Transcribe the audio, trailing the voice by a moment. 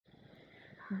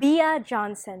Bia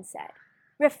Johnson said,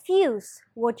 refuse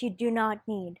what you do not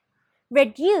need,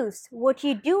 reduce what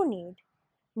you do need,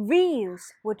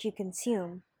 reuse what you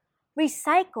consume,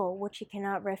 recycle what you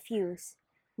cannot refuse,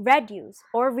 reduce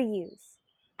or reuse,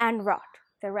 and rot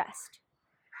the rest.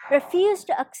 Refuse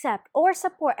to accept or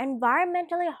support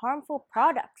environmentally harmful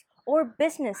products or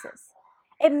businesses.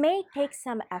 It may take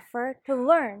some effort to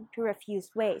learn to refuse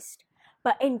waste,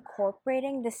 but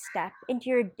incorporating this step into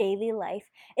your daily life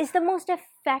is the most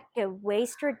effective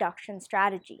waste reduction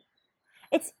strategy.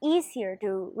 It's easier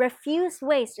to refuse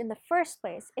waste in the first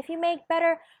place if you make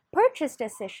better purchase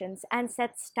decisions and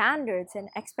set standards and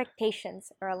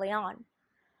expectations early on.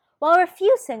 While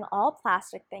refusing all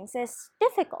plastic things is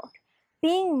difficult,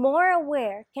 being more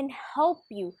aware can help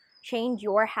you change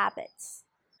your habits.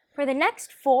 For the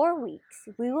next 4 weeks,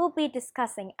 we will be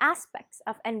discussing aspects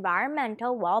of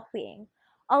environmental well being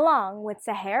along with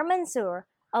Sahar Mansoor,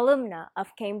 alumna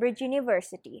of Cambridge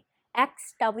University,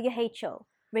 ex WHO,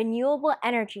 renewable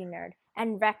energy nerd,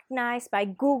 and recognized by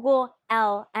Google,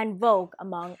 Elle, and Vogue,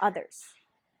 among others.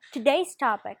 Today's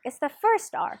topic is the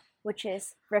first R, which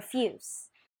is refuse.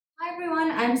 Hi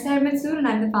everyone, I'm Sarah Mansoor and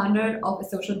I'm the founder of a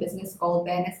social business called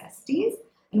Bare Necessities.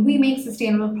 And we make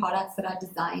sustainable products that are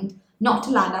designed not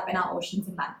to land up in our oceans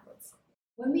and landfills.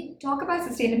 When we talk about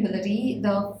sustainability,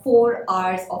 the four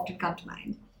R's often come to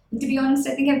mind. And to be honest,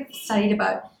 I think I've studied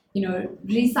about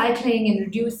recycling and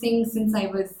reducing since I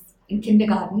was in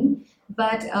kindergarten.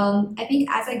 But I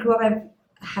think as I grew up,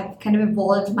 have kind of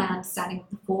evolved my understanding of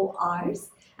the four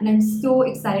R's. And I'm so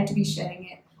excited to be sharing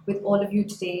it with all of you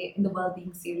today in the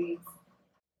Wellbeing series.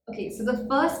 Okay, so the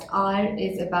first R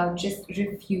is about just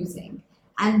refusing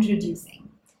and reducing.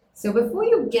 So before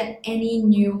you get any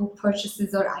new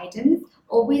purchases or items,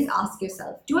 always ask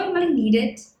yourself, do I really need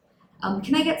it?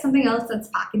 Can I get something else that's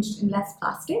packaged in less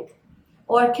plastic?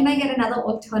 Or can I get another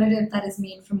alternative that is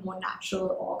made from more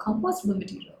natural or compostable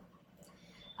material?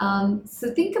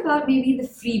 So think about maybe the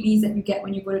freebies that you get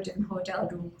when you go to different hotel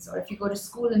rooms, or if you go to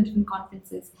school and different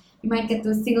conferences, you might get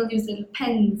those single-use little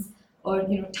pens, or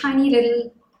tiny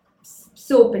little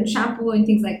soap and shampoo and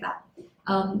things like that.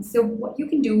 So what you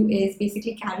can do is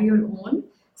basically carry your own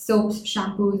soaps,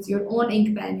 shampoos, your own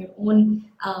ink pen, your own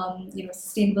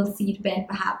sustainable seed pen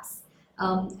perhaps,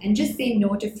 and just say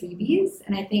no to freebies.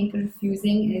 And I think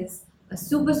refusing is a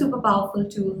super powerful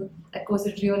tool that goes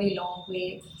a really long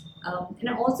way. And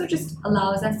it also just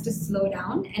allows us to slow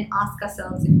down and ask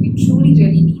ourselves if we truly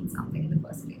really need something in the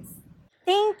first place.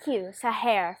 Thank you,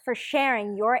 Sahar, for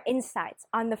sharing your insights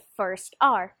on the first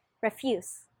R,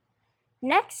 refuse.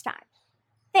 Next time,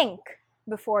 think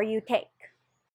before you take.